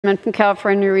Gentleman from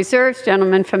California reserves,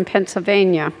 gentleman from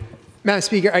Pennsylvania. Madam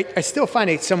Speaker, I still find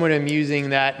it somewhat amusing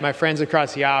that my friends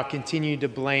across the aisle continue to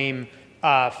blame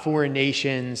foreign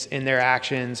nations and their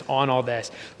actions on all this.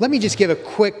 Let me just give a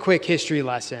quick history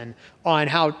lesson on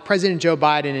how President Joe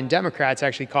Biden and Democrats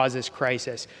actually caused this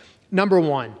crisis. Day number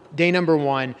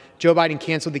one, Joe Biden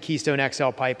canceled the Keystone XL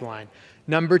pipeline.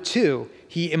 Number two,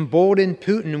 he emboldened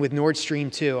Putin with Nord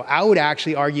Stream 2. I would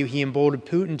actually argue he emboldened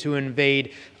Putin to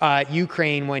invade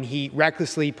Ukraine when he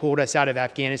recklessly pulled us out of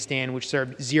Afghanistan, which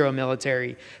served zero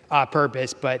military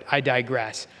purpose, but I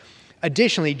digress.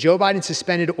 Additionally, Joe Biden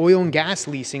suspended oil and gas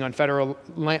leasing on federal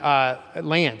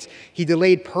lands. He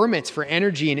delayed permits for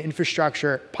energy and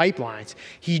infrastructure pipelines.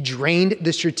 He drained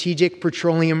the Strategic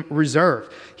Petroleum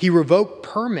Reserve. He revoked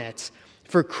permits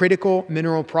for critical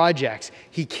mineral projects.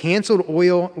 He canceled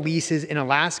oil leases in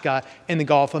Alaska and the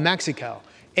Gulf of Mexico.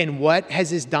 And what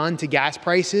has this done to gas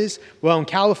prices? Well, in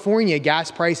California,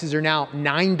 gas prices are now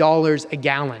 $9 a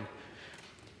gallon.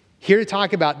 Here to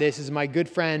talk about this is my good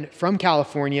friend from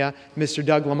California, Mr.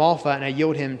 Doug LaMalfa, and I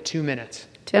yield him 2 minutes.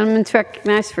 Gentleman's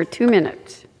recognized for 2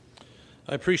 minutes.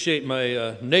 I appreciate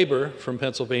my neighbor from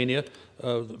Pennsylvania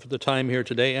for the time here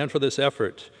today and for this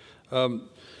effort.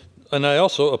 And I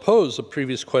also oppose the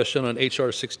previous question on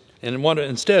H.R. 6 and want to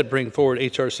instead bring forward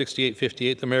H.R.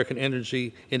 6858, the American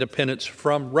Energy Independence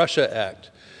from Russia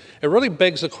Act. It really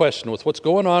begs the question, with what's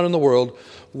going on in the world,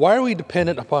 why are we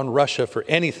dependent upon Russia for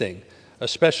anything,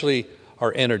 especially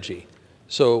our energy?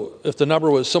 So if the number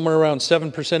was somewhere around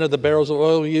 7% of the barrels of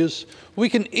oil we use, we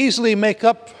can easily make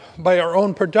up by our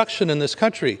own production in this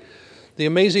country. The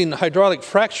amazing hydraulic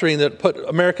fracturing that put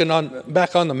America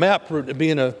back on the map for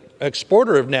being an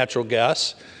exporter of natural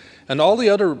gas, and all the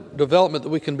other development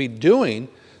that we can be doing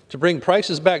to bring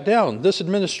prices back down. This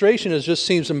administration just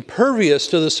seems impervious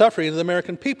to the suffering of the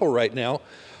American people right now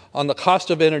on the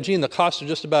cost of energy and the cost of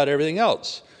just about everything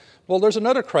else. Well, there's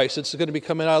another crisis that's going to be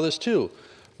coming out of this too.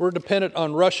 We're dependent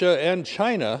on Russia and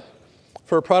China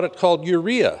for a product called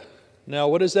urea. Now,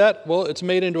 what is that? Well, it's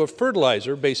made into a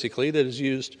fertilizer, basically, that is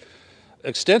used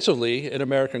extensively in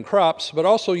American crops, but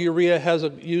also urea has a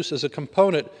use as a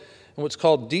component in what's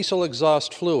called diesel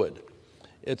exhaust fluid.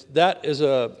 That is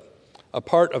a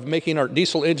part of making our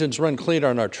diesel engines run cleaner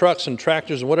on our trucks and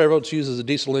tractors and whatever else uses a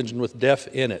diesel engine with DEF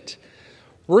in it.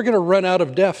 We're going to run out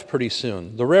of DEF pretty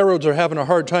soon. The railroads are having a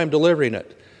hard time delivering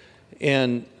it.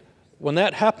 And when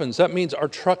that happens, that means our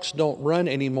trucks don't run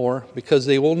anymore because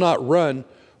they will not run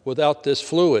without this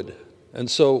fluid.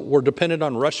 And so we're dependent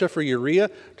on Russia for urea,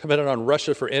 dependent on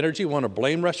Russia for energy. We want to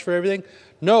blame Russia for everything?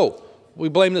 No, we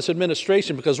blame this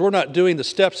administration because we're not doing the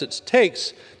steps it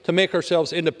takes to make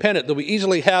ourselves independent that we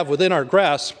easily have within our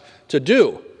grasp to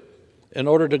do in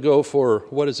order to go for,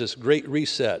 what is this, great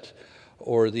reset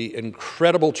or the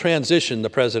incredible transition the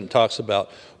president talks about.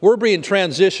 We're being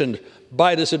transitioned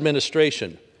by this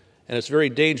administration, and it's very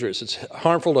dangerous. It's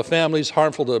harmful to families,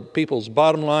 harmful to people's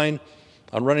bottom line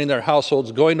on running their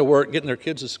households, going to work, getting their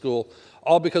kids to school,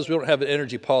 all because we don't have an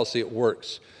energy policy that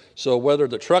works. So whether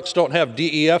the trucks don't have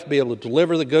DEF, be able to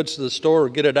deliver the goods to the store or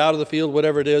get it out of the field,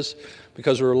 whatever it is,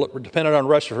 because we're dependent on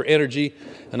Russia for energy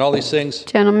and all these things,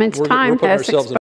 Gentleman's time we're putting has ourselves in